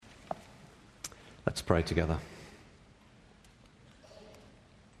Let's pray together.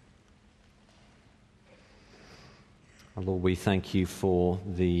 Lord, we thank you for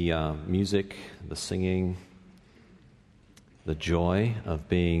the music, the singing, the joy of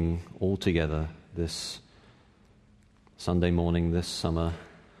being all together this Sunday morning, this summer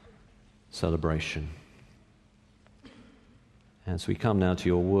celebration. As we come now to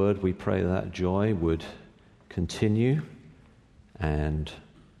your word, we pray that joy would continue and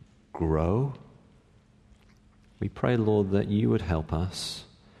grow. We pray, Lord, that you would help us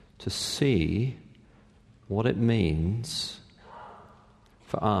to see what it means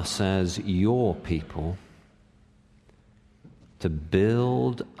for us as your people to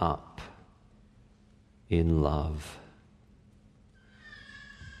build up in love.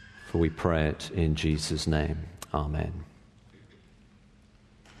 For we pray it in Jesus' name. Amen.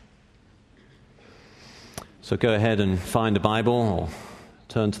 So go ahead and find a Bible or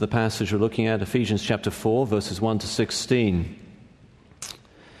turn to the passage we're looking at, Ephesians chapter 4, verses 1 to 16.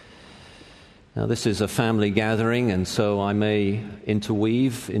 Now, this is a family gathering, and so I may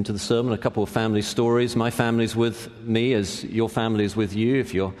interweave into the sermon a couple of family stories. My family's with me as your family is with you.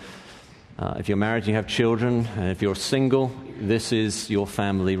 If you're married and you have children, and if you're single, this is your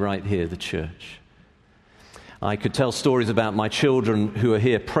family right here, the church. I could tell stories about my children who are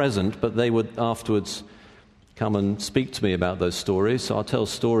here present, but they would afterwards come and speak to me about those stories. So I'll tell a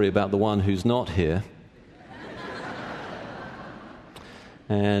story about the one who's not here.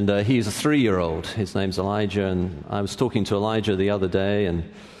 And he's a 3-year-old. His name's Elijah, and I was talking to Elijah the other day, and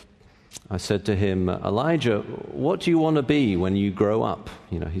I said to him, Elijah, what do you want to be when you grow up?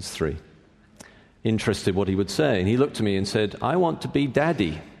 You know, he's 3. Interested what he would say. And he looked at me and said, I want to be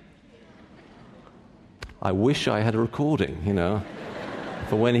Daddy. I wish I had a recording,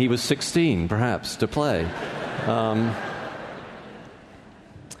 for when he was 16, perhaps, to play.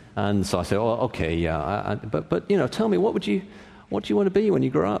 And so I said, oh, okay, yeah. But tell me, what do you want to be when you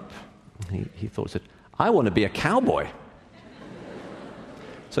grow up? He said, I want to be a cowboy.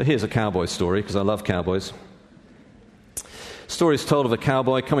 So here's a cowboy story, because I love cowboys. Story is told of a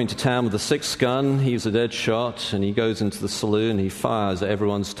cowboy coming to town with a 6 gun. He's a dead shot, and he goes into the saloon. He fires at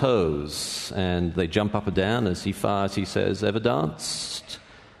everyone's toes, and they jump up and down. As he fires, he says, ever danced?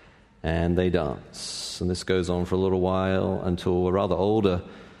 And they dance. And this goes on for a little while until a rather older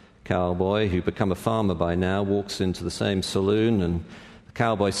cowboy, who'd become a farmer by now, walks into the same saloon, and the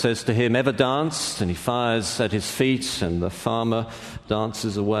cowboy says to him, ever danced? And he fires at his feet, and the farmer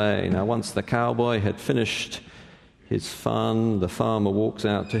dances away. Now, once the cowboy had finished his fun, the farmer walks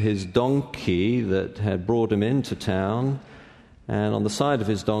out to his donkey that had brought him into town, and on the side of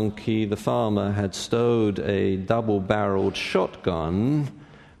his donkey, the farmer had stowed a double-barreled shotgun,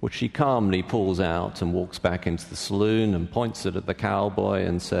 which he calmly pulls out and walks back into the saloon and points it at the cowboy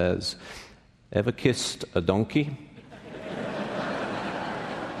and says, ever kissed a donkey?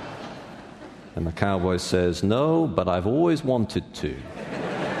 And the cowboy says, no, but I've always wanted to.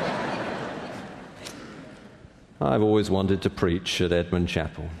 I've always wanted to preach at Edmund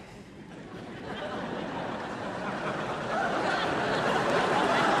Chapel.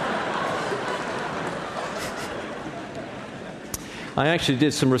 I actually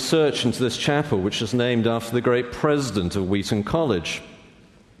did some research into this chapel, which is named after the great president of Wheaton College.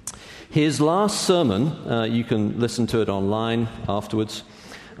 His last sermon, you can listen to it online afterwards,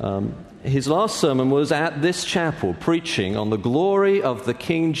 his last sermon was at this chapel, preaching on the glory of the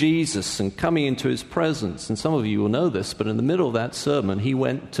King Jesus and coming into his presence. And some of you will know this, but in the middle of that sermon, he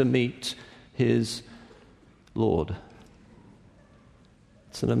went to meet his Lord.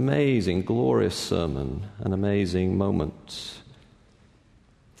 It's an amazing, glorious sermon, an amazing moment.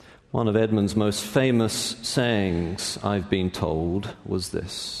 One of Edmund's most famous sayings, I've been told, was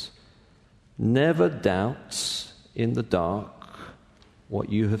this: never doubt in the dark what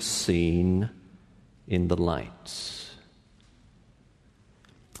you have seen in the light.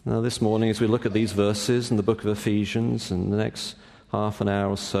 Now, this morning, as we look at these verses in the book of Ephesians, and the next half an hour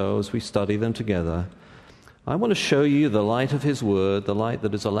or so as we study them together, I want to show you the light of his word, the light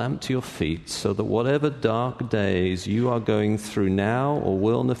that is a lamp to your feet, so that whatever dark days you are going through now or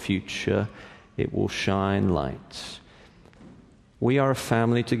will in the future, it will shine light. We are a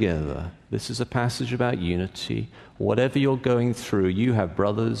family together. This is a passage about unity. Whatever you're going through, you have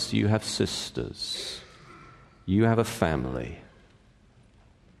brothers, you have sisters, you have a family.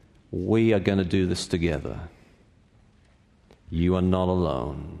 We are going to do this together. You are not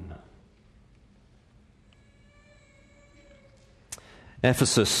alone.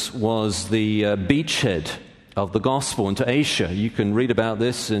 Ephesus was the beachhead of the gospel into Asia. You can read about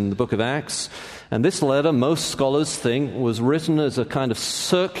this in the book of Acts. And this letter, most scholars think, was written as a kind of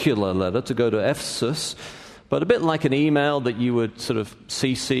circular letter to go to Ephesus, but a bit like an email that you would sort of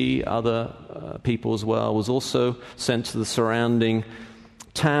CC other people as well, was also sent to the surrounding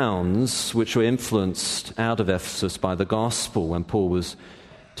towns which were influenced out of Ephesus by the gospel. When Paul was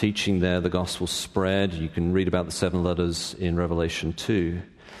teaching there, the gospel spread. You can read about the 7 letters in Revelation 2.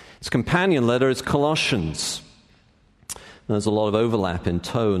 Its companion letter is Colossians. There's a lot of overlap in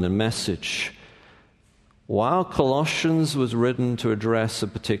tone and message. While Colossians was written to address a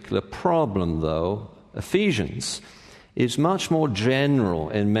particular problem, though, Ephesians is much more general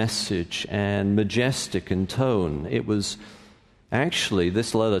in message and majestic in tone. It was actually,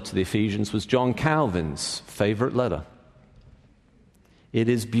 this letter to the Ephesians was John Calvin's favorite letter. It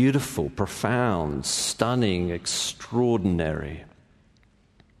is beautiful, profound, stunning, extraordinary.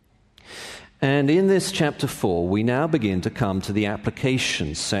 And in this chapter 4, we now begin to come to the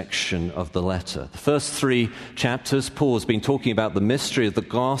application section of the letter. The first 3 chapters, Paul has been talking about the mystery of the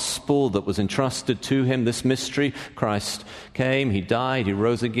gospel that was entrusted to him. This mystery, Christ came, he died, he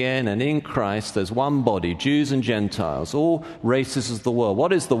rose again, and in Christ there's one body, Jews and Gentiles, all races of the world.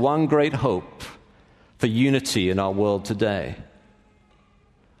 What is the one great hope for unity in our world today?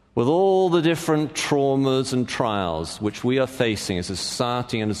 With all the different traumas and trials which we are facing as a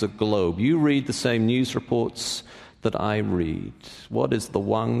society and as a globe, you read the same news reports that I read. What is the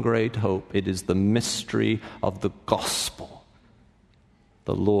one great hope? It is the mystery of the gospel,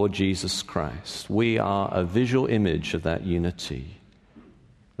 the Lord Jesus Christ. We are a visual image of that unity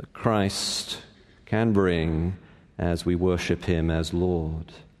that Christ can bring as we worship him as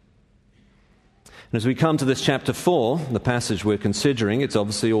Lord. And as we come to this chapter 4, the passage we're considering, it's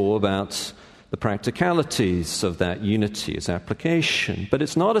obviously all about the practicalities of that unity, its application. But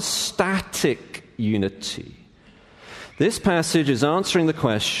it's not a static unity. This passage is answering the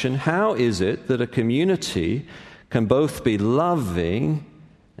question, how is it that a community can both be loving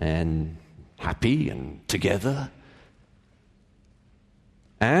and happy and together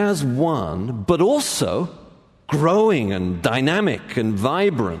as one, but also growing and dynamic and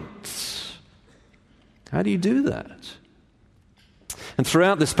vibrant? How do you do that? And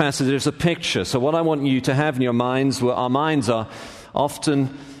throughout this passage, there's a picture. So what I want you to have in your minds, our minds are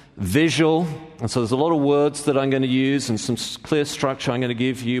often visual, and so there's a lot of words that I'm going to use and some clear structure I'm going to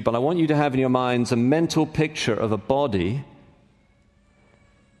give you, but I want you to have in your minds a mental picture of a body.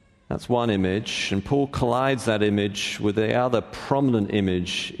 That's one image, and Paul collides that image with the other prominent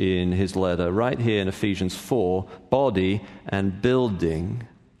image in his letter, right here in Ephesians 4, body and building.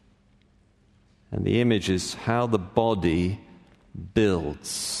 And the image is how the body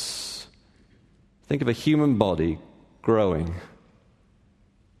builds. Think of a human body growing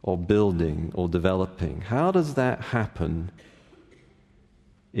or building or developing. How does that happen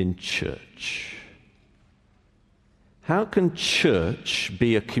in church? How can church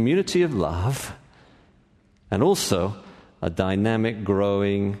be a community of love and also a dynamic,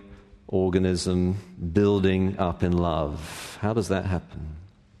 growing organism building up in love? How does that happen?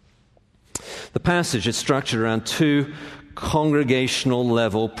 The passage is structured around 2 congregational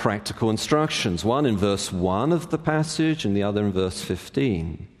level practical instructions, one in verse 1 of the passage and the other in verse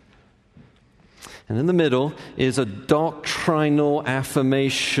 15. And in the middle is a doctrinal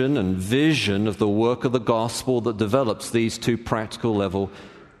affirmation and vision of the work of the gospel that develops these 2 practical level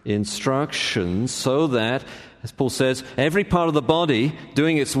instructions so that, as Paul says, every part of the body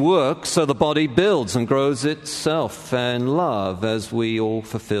doing its work so the body builds and grows itself in love as we all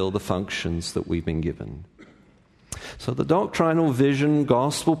fulfill the functions that we've been given. So the doctrinal vision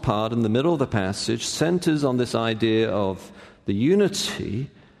gospel part in the middle of the passage centers on this idea of the unity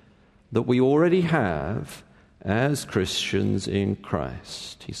that we already have as Christians in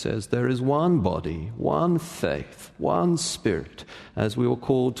Christ. He says there is one body, one faith, one spirit, as we were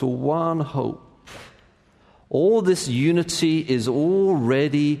called to one hope. All this unity is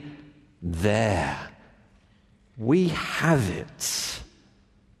already there. We have it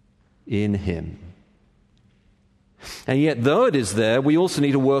in him. And yet, though it is there, we also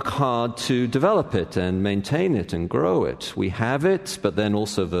need to work hard to develop it and maintain it and grow it. We have it, but then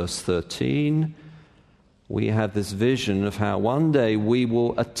also verse 13, we have this vision of how one day we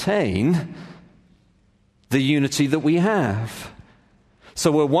will attain the unity that we have.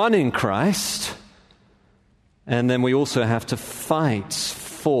 So we're one in Christ, and then we also have to fight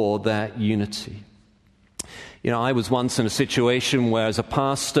for that unity. You know, I was once in a situation where as a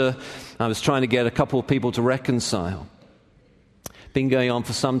pastor, I was trying to get a couple of people to reconcile. Been going on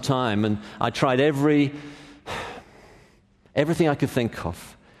for some time, and I tried everything I could think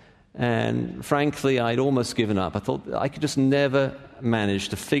of. And frankly, I'd almost given up. I thought I could just never manage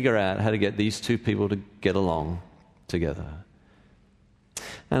to figure out how to get these two people to get along together.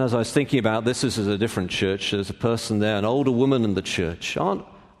 And as I was thinking about this is a different church. There's a person there, an older woman in the church. Aren't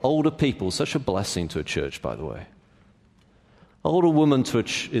older people such a blessing to a church, by the way? Older woman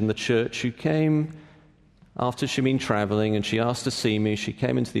in the church who came after she'd been traveling, and she asked to see me. She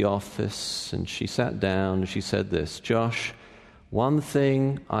came into the office and she sat down and she said this, "Josh, one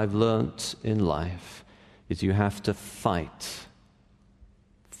thing I've learnt in life is you have to fight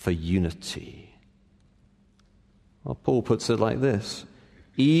for unity." Well, Paul puts it like this: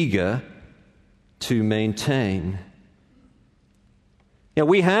 eager to maintain. Yeah,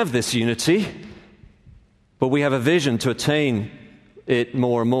 we have this unity, but we have a vision to attain it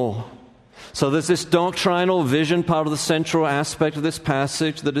more and more. So there's this doctrinal vision, part of the central aspect of this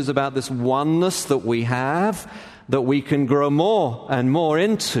passage, that is about this oneness that we have, that we can grow more and more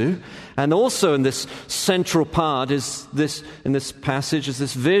into. And also in this central part is this, in this passage, is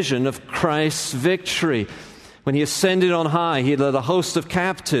this vision of Christ's victory. When he ascended on high, he led a host of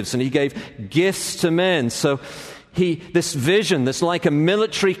captives and he gave gifts to men. So this vision, that's like a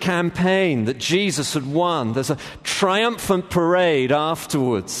military campaign that Jesus had won. There's a triumphant parade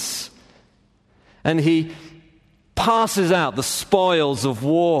afterwards. And he passes out the spoils of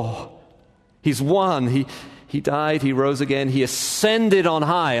war. He's won. He died. He rose again. He ascended on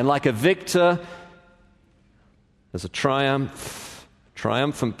high. And like a victor, there's a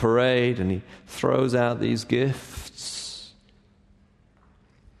triumphant parade. And he throws out these gifts.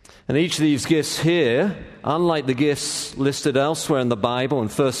 And each of these gifts here, unlike the gifts listed elsewhere in the Bible, in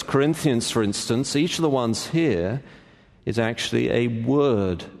 1 Corinthians, for instance, each of the ones here is actually a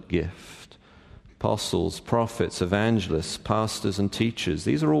word gift. Apostles, prophets, evangelists, pastors, and teachers.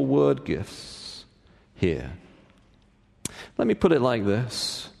 These are all word gifts here. Let me put it like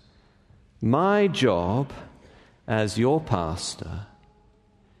this. My job as your pastor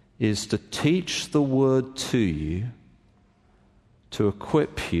is to teach the word to you, to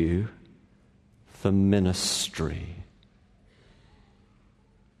equip you for ministry.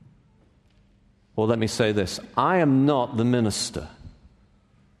 Or let me say this. I am not the minister.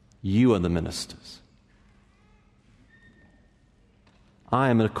 You are the ministers. I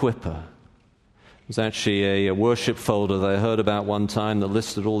am an equipper. There's actually a worship folder that I heard about one time that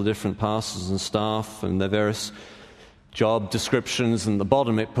listed all the different pastors and staff and their various job descriptions, and at the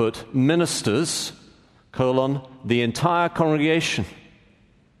bottom it put ministers, the entire congregation.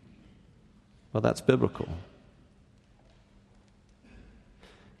 Well, that's biblical.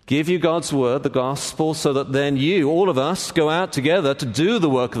 Give you God's word, the gospel, so that then you, all of us, go out together to do the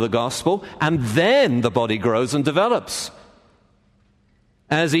work of the gospel, and then the body grows and develops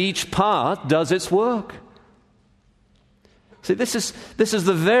as each part does its work. See, this is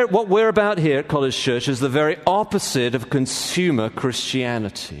what we're about here at College Church is the very opposite of consumer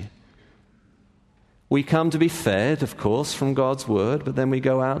Christianity. We come to be fed, of course, from God's word, but then we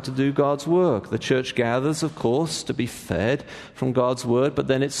go out to do God's work. The church gathers, of course, to be fed from God's word, but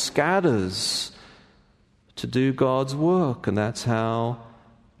then it scatters to do God's work, and that's how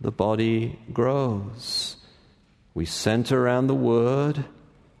the body grows. We center around the word,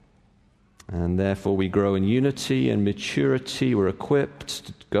 and therefore we grow in unity and maturity. We're equipped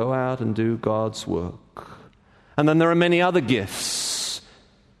to go out and do God's work. And then there are many other gifts.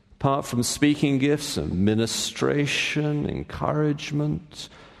 Apart from speaking gifts, administration, encouragement,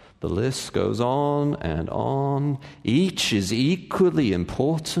 the list goes on and on. Each is equally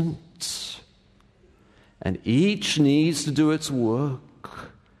important, and each needs to do its work.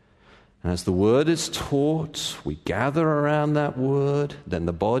 And as the word is taught, we gather around that word, then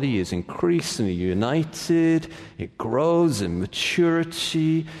the body is increasingly united, it grows in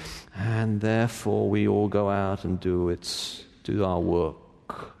maturity, and therefore we all go out and do our work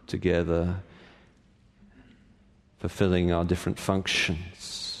together, fulfilling our different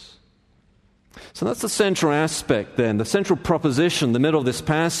functions. So that's the central aspect then. The central proposition, the middle of this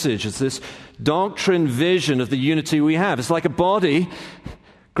passage, is this doctrine vision of the unity we have. It's like a body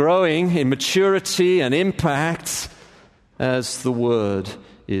growing in maturity and impact as the word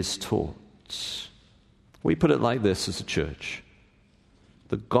is taught. We put it like this as a church.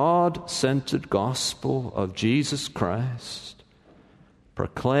 The God-centered gospel of Jesus Christ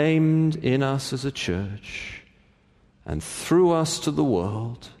proclaimed in us as a church and through us to the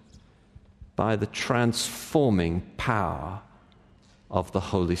world by the transforming power of the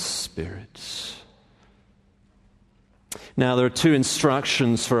Holy Spirit. Now, there are two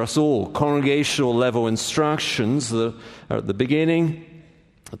instructions for us all, congregational level instructions that are at the beginning,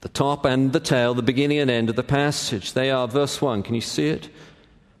 at the top and the tail, the beginning and end of the passage. They are, verse 1, can you see it?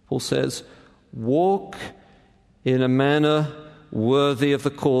 Paul says, walk in a manner worthy of the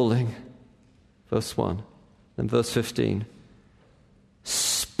calling. Verse 1. And verse 15.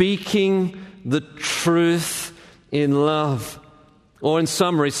 Speaking the truth in love. Or in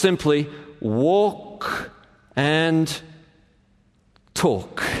summary, simply, walk and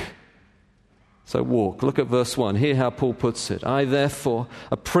talk. So walk. Look at verse 1. Hear how Paul puts it. I, therefore,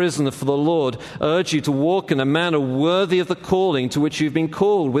 a prisoner for the Lord, urge you to walk in a manner worthy of the calling to which you've been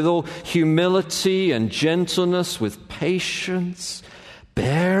called, with all humility and gentleness, with patience,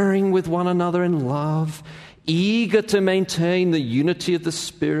 bearing with one another in love, eager to maintain the unity of the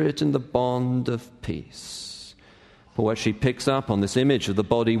Spirit in the bond of peace. Paul actually picks up on this image of the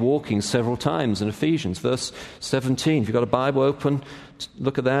body walking several times in Ephesians. Verse 17, if you've got a Bible open,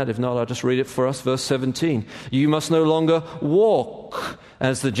 look at that. If not, I'll just read it for us. Verse 17, you must no longer walk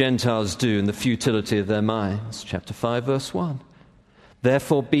as the Gentiles do in the futility of their minds. Chapter 5, verse 1.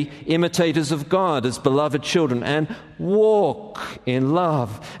 Therefore be imitators of God as beloved children and walk in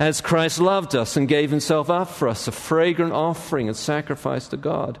love as Christ loved us and gave himself up for us, a fragrant offering and sacrifice to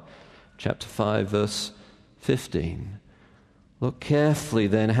God. Chapter 5, verse 15. Look carefully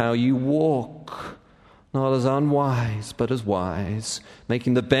then how you walk, not as unwise, but as wise,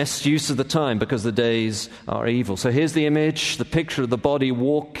 making the best use of the time because the days are evil. So here's the image, the picture of the body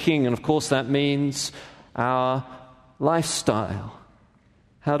walking, and of course that means our lifestyle.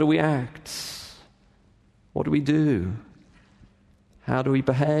 How do we act? What do we do? How do we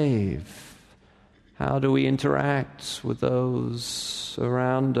behave? How do we interact with those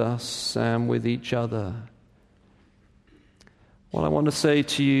around us and with each other? What I want to say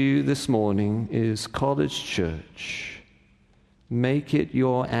to you this morning is, College Church, make it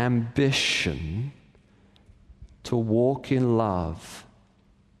your ambition to walk in love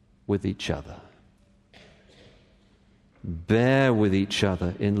with each other. Bear with each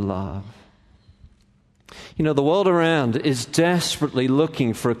other in love. You know, the world around is desperately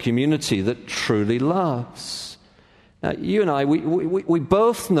looking for a community that truly loves. Now, you and I, we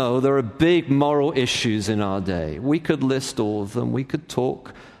both know there are big moral issues in our day. We could list all of them. We could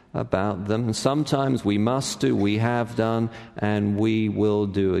talk about them. And sometimes we must do, we have done, and we will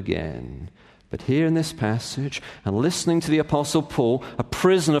do again. But here in this passage, and listening to the Apostle Paul, a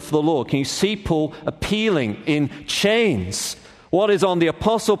prisoner for the Lord, can you see Paul appealing in chains? What is on the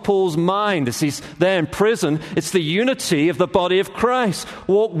Apostle Paul's mind as he's there in prison? It's the unity of the body of Christ.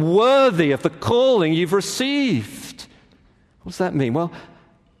 Walk worthy of the calling you've received. What does that mean? Well,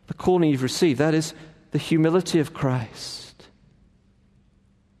 the calling you've received, that is the humility of Christ,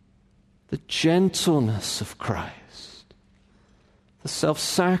 the gentleness of Christ, the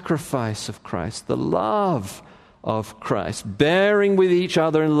self-sacrifice of Christ, the love of Christ, bearing with each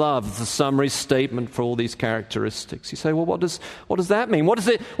other in love, the summary statement for all these characteristics. You say, well, what does that mean? What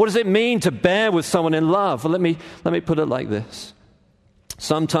does it mean to bear with someone in love? Well, let me put it like this.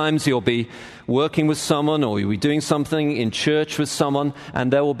 Sometimes you'll be working with someone or you'll be doing something in church with someone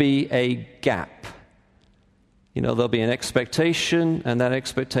and there will be a gap. You know, there'll be an expectation and that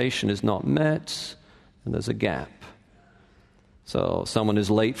expectation is not met and there's a gap. So someone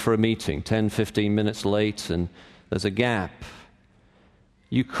is late for a meeting, 10, 15 minutes late, and there's a gap.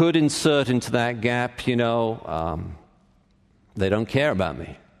 You could insert into that gap, they don't care about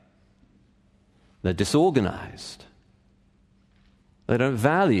me. They're disorganized. They don't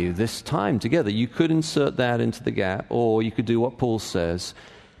value this time together. You could insert that into the gap, or you could do what Paul says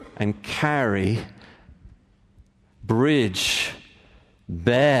and bridge,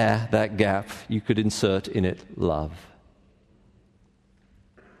 bear that gap. You could insert in it love.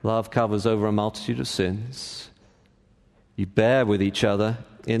 Love covers over a multitude of sins. You bear with each other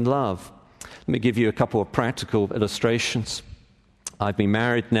in love. Let me give you a couple of practical illustrations. I've been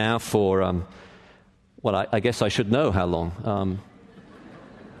married now for, I guess I should know how long.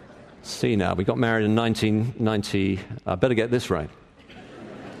 See now, we got married in 1990, I better get this right,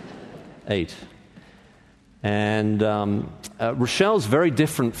 8. And Rochelle's very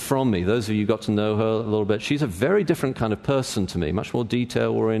different from me. Those of you who got to know her a little bit, she's a very different kind of person to me, much more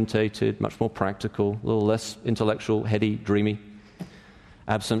detail-orientated, much more practical, a little less intellectual, heady, dreamy,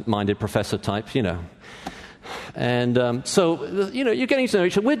 absent-minded professor type, And so, you're getting to know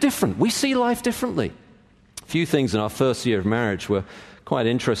each other. We're different. We see life differently. A few things in our first year of marriage were quite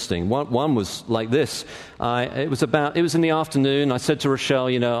interesting. One was like this. It was in the afternoon. I said to Rochelle,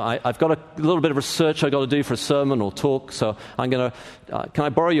 I've got a little bit of research I've got to do for a sermon or talk, so I'm going to, can I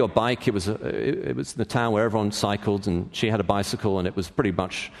borrow your bike? It was in the town where everyone cycled, and she had a bicycle, and it was pretty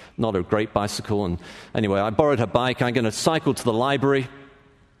much not a great bicycle. And anyway, I borrowed her bike. I'm going to cycle to the library.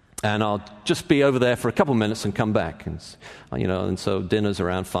 And I'll just be over there for a couple of minutes and come back. And so dinner's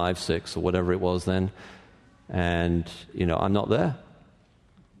around 5, 6, or whatever it was then. And, I'm not there.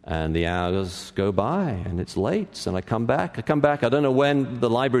 And the hours go by, and it's late, and I come back. I don't know when. The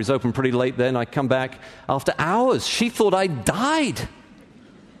library's open pretty late then. I come back after hours. She thought I died.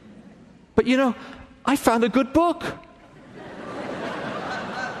 But, I found a good book.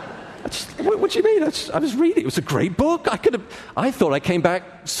 What do you mean? I was reading. It was a great book. I thought I came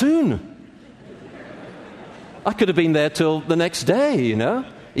back soon. I could have been there till the next day,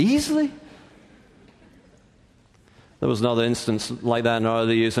 easily. There was another instance like that in our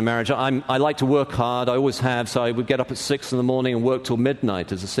early years of marriage. I like to work hard. I always have. So I would get up at 6 a.m. and work till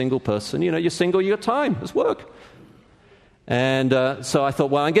midnight as a single person. You're single, you got time. It's work. And so I thought,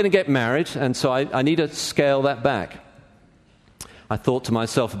 well, I'm going to get married, and so I need to scale that back. I thought to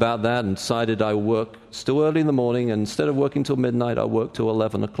myself about that and decided I would work still early in the morning, and instead of working till midnight, I worked till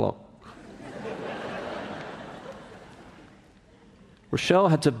 11 o'clock. Rochelle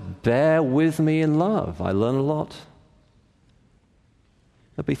had to bear with me in love. I learned a lot.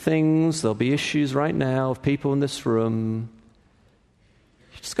 There'll be issues right now of people in this room.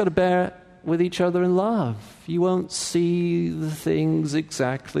 You just got to bear with each other in love. You won't see the things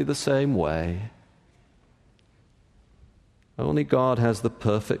exactly the same way. Only God has the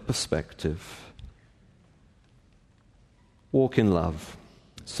perfect perspective. Walk in love.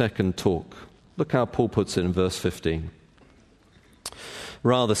 Second, talk. Look how Paul puts it in verse 15.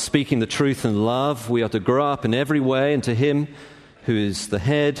 Rather, speaking the truth in love, we are to grow up in every way into Him who is the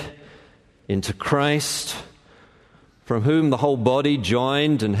head, into Christ, from whom the whole body,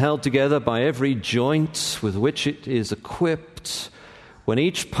 joined and held together by every joint with which it is equipped, when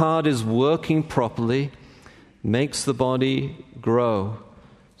each part is working properly, makes the body grow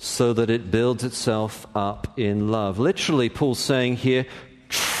so that it builds itself up in love. Literally, Paul's saying here,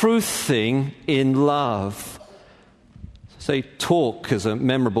 truthing in love. Say talk as a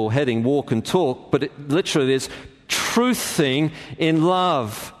memorable heading, walk and talk, but it literally is truthing in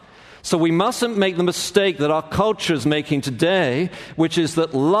love. So we mustn't make the mistake that our culture is making today, which is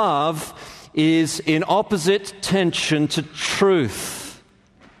that love is in opposite tension to truth.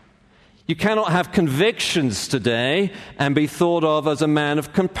 You cannot have convictions today and be thought of as a man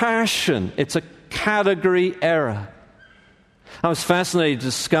of compassion. It's a category error. I was fascinated to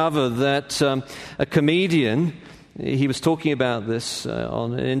discover that a comedian, he was talking about this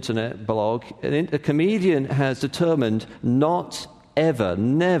on an internet blog, a comedian has determined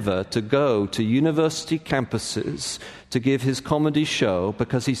never to go to university campuses to give his comedy show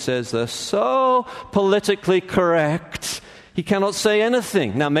because he says they're so politically correct. He cannot say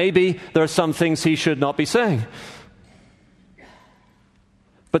anything. Now, maybe there are some things he should not be saying.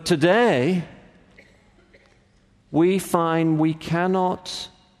 But today, we find we cannot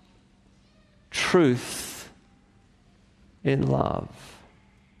truth in love.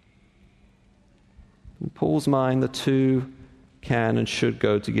 In Paul's mind, the two can and should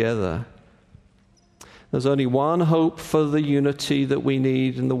go together. There's only one hope for the unity that we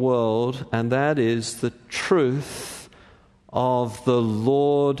need in the world, and that is the truth of the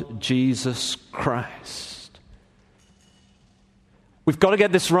Lord Jesus Christ. We've got to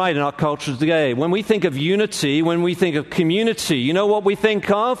get this right in our culture today. When we think of unity, when we think of community, you know what we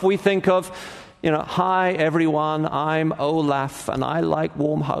think of? We think of, hi everyone, I'm Olaf and I like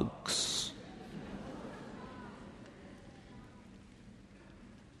warm hugs.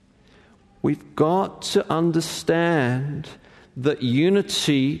 We've got to understand that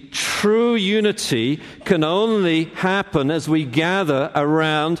unity, true unity, can only happen as we gather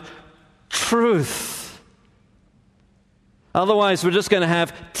around truth. Otherwise, we're just going to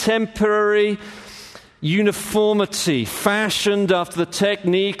have temporary uniformity, fashioned after the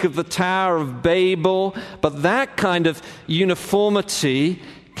technique of the Tower of Babel. But that kind of uniformity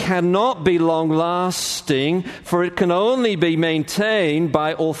cannot be long-lasting, for it can only be maintained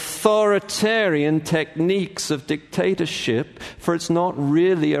by authoritarian techniques of dictatorship, for it's not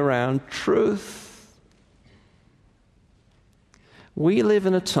really around truth. We live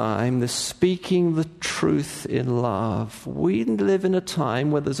in a time, this speaking the truth in love. We live in a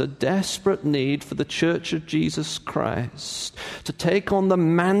time where there's a desperate need for the Church of Jesus Christ to take on the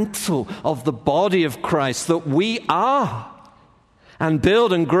mantle of the body of Christ that we are and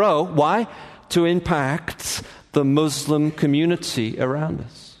build and grow. Why? To impact the Muslim community around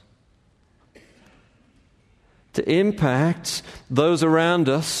us. To impact those around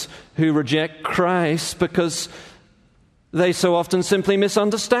us who reject Christ because they so often simply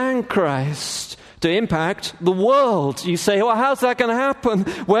misunderstand Christ. to impact the world. You say, well, how's that going to happen?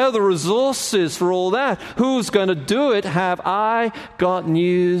 Where are the resources for all that? Who's going to do it? Have I got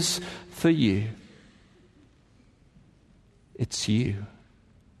news for you? It's you.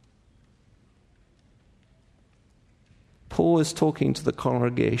 Paul is talking to the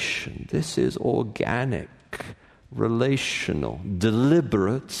congregation. This is organic, relational,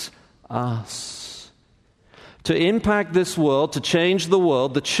 deliberate us. To impact this world, to change the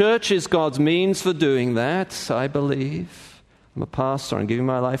world, the church is God's means for doing that, I believe. I'm a pastor. I'm giving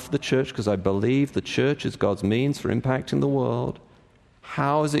my life for the church because I believe the church is God's means for impacting the world.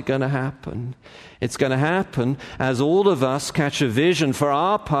 How is it going to happen? It's going to happen as all of us catch a vision for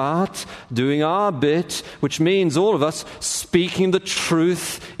our part, doing our bit, which means all of us speaking the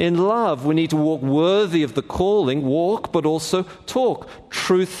truth in love. We need to walk worthy of the calling, walk, but also talk,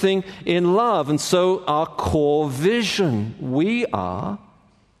 truthing in love. And so our core vision, we are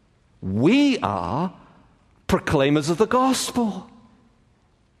proclaimers of the gospel.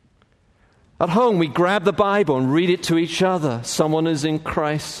 At home, we grab the Bible and read it to each other. Someone is in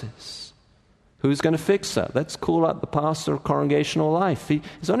crisis. Who's going to fix that? Let's call up the pastor of Congregational Life.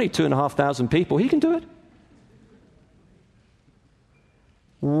 There's only 2,500 people. He can do it.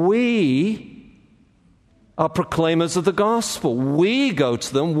 We are proclaimers of the gospel. We go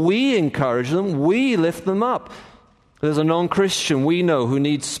to them. We encourage them. We lift them up. There's a non-Christian we know who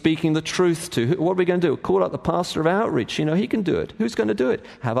needs speaking the truth to. What are we going to do? Call out the pastor of outreach. He can do it. Who's going to do it?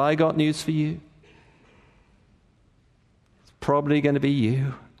 Have I got news for you? It's probably going to be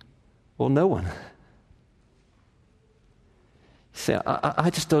you or no one. You say,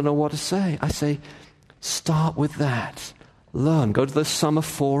 I just don't know what to say. I say, start with that. Learn. Go to those summer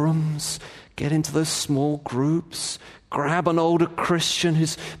forums. Get into those small groups. Grab an older Christian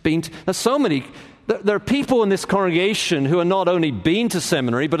who's been there's so many. There are people in this congregation who are not only been to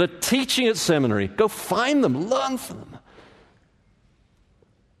seminary, but are teaching at seminary. Go find them, learn from them.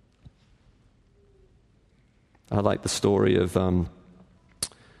 I like the story of the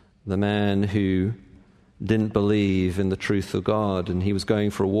man who didn't believe in the truth of God, and he was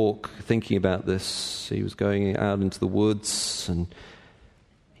going for a walk thinking about this. He was going out into the woods, and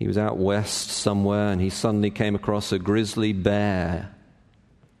he was out west somewhere, and he suddenly came across a grizzly bear.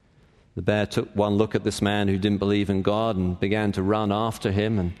 The bear took one look at this man who didn't believe in God and began to run after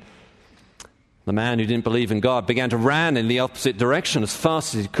him. And the man who didn't believe in God began to run in the opposite direction as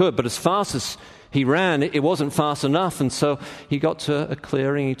fast as he could. But as fast as he ran, it wasn't fast enough. And so he got to a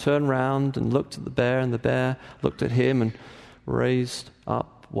clearing. He turned round and looked at the bear. And the bear looked at him and raised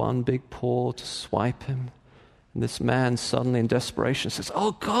up one big paw to swipe him. And this man suddenly in desperation says,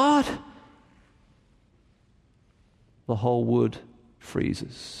 "Oh, God!" The whole wood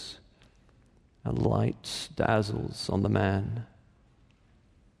freezes. And light dazzles on the man.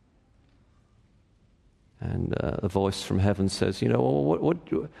 And a voice from heaven says, what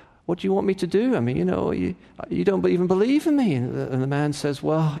do you want me to do? I mean, you don't even believe in me. And the man says,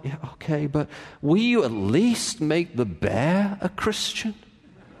 well, yeah, okay, but will you at least make the bear a Christian?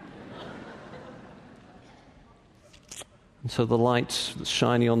 And so the light that's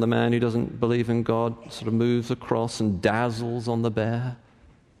shining on the man who doesn't believe in God sort of moves across and dazzles on the bear.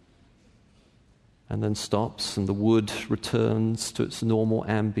 And then stops, and the wood returns to its normal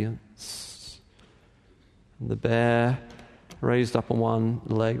ambience. And the bear, raised up on one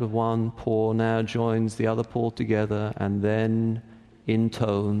leg with one paw, now joins the other paw together and then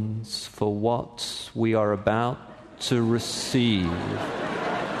intones for what we are about to receive.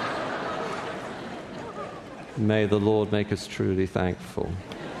 May the Lord make us truly thankful.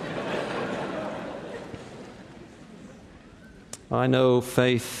 I know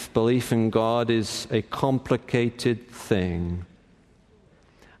faith, belief in God is a complicated thing.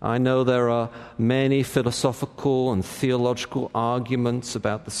 I know there are many philosophical and theological arguments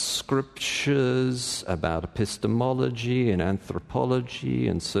about the scriptures, about epistemology and anthropology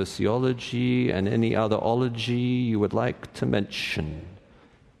and sociology and any other ology you would like to mention.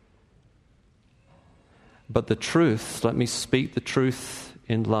 But the truth, let me speak the truth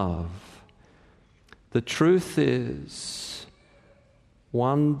in love. The truth is,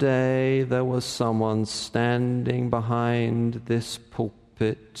 one day there was someone standing behind this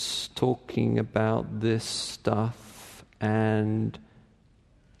pulpit talking about this stuff and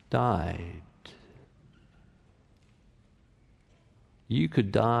died. You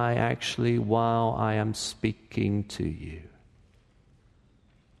could die actually while I am speaking to you.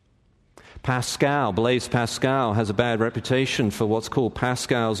 Blaise Pascal has a bad reputation for what's called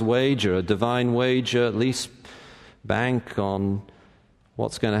Pascal's wager, a divine wager, at least bank on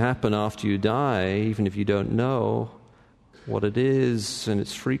what's going to happen after you die, even if you don't know. what it is, and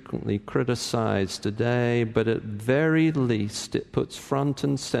it's frequently criticized today, but at very least it puts front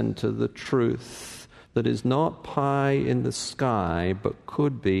and center the truth that is not pie in the sky, but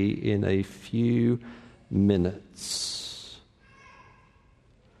could be in a few minutes.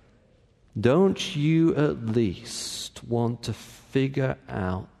 Don't you at least want to figure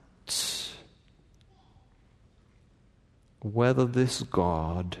out whether this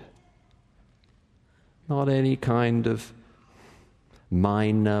God, not any kind of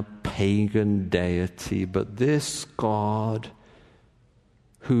minor pagan deity, but this God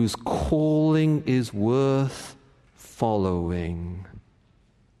whose calling is worth following,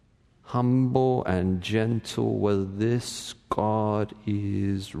 humble and gentle, whether this God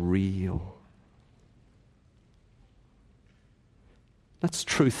is real? That's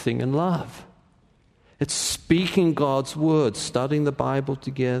truthing in love. It's speaking God's word, studying the Bible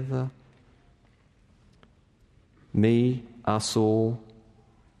together. Me, us all,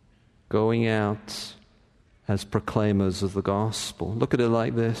 going out as proclaimers of the gospel. Look at it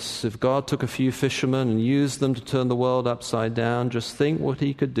like this. If God took a few fishermen and used them to turn the world upside down, just think what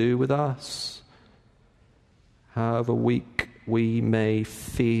he could do with us. However weak we may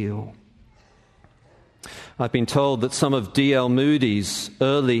feel. I've been told that some of D.L. Moody's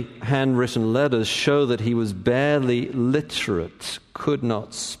early handwritten letters show that he was barely literate, could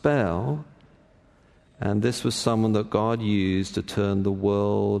not spell, and this was someone that God used to turn the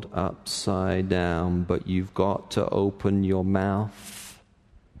world upside down. But you've got to open your mouth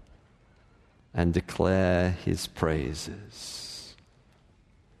and declare his praises.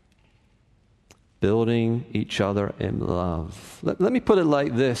 Building each other in love. Let me put it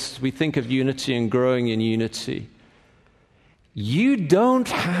like this. We think of unity and growing in unity. You don't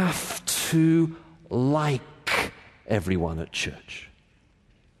have to like everyone at church.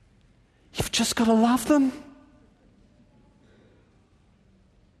 You've just got to love them.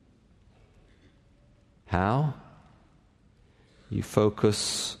 How? You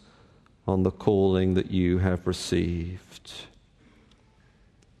focus on the calling that you have received.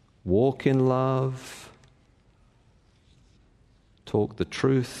 Walk in love. Talk the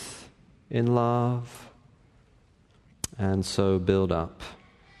truth in love. And so build up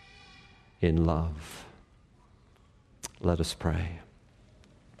in love. Let us pray.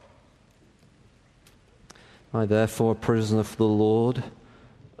 I, therefore, a prisoner for the Lord,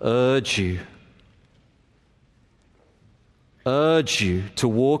 urge you to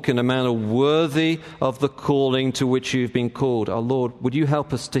walk in a manner worthy of the calling to which you've been called. Our Lord, would you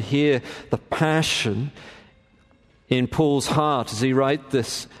help us to hear the passion in Paul's heart as he writes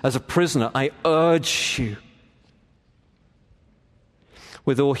this? As a prisoner, I urge you,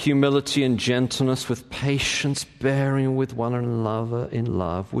 with all humility and gentleness, with patience, bearing with one another in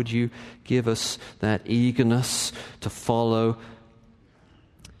love, would you give us that eagerness to follow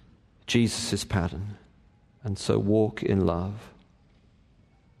Jesus' pattern and so walk in love,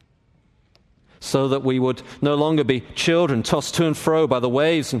 so that we would no longer be children tossed to and fro by the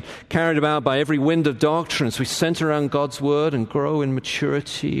waves and carried about by every wind of doctrine, as we center around God's word and grow in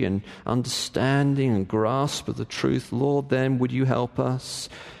maturity and understanding and grasp of the truth. Lord, then would you help us,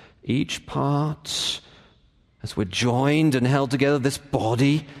 each part, as we're joined and held together, this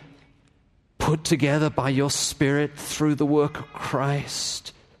body put together by your Spirit through the work of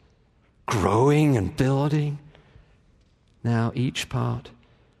Christ, growing and building. Now each part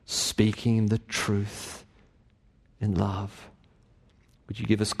speaking the truth in love. Would you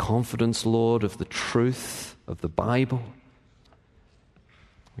give us confidence, Lord, of the truth of the Bible?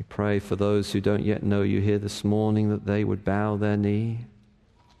 We pray for those who don't yet know you here this morning, that they would bow their knee.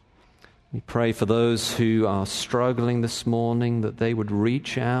 We pray for those who are struggling this morning, that they would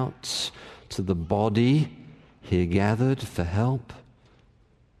reach out to the body here gathered for help.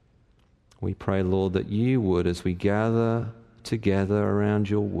 We pray, Lord, that you would, as we gather together around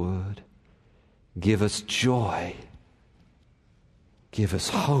your word, give us joy, give us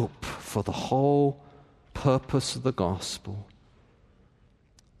hope for the whole purpose of the gospel,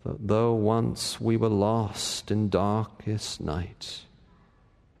 that though once we were lost in darkest night,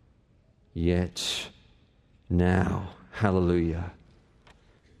 yet now, hallelujah,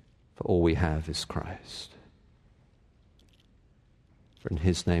 for all we have is Christ. For in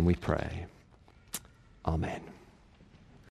his name we pray. Amen.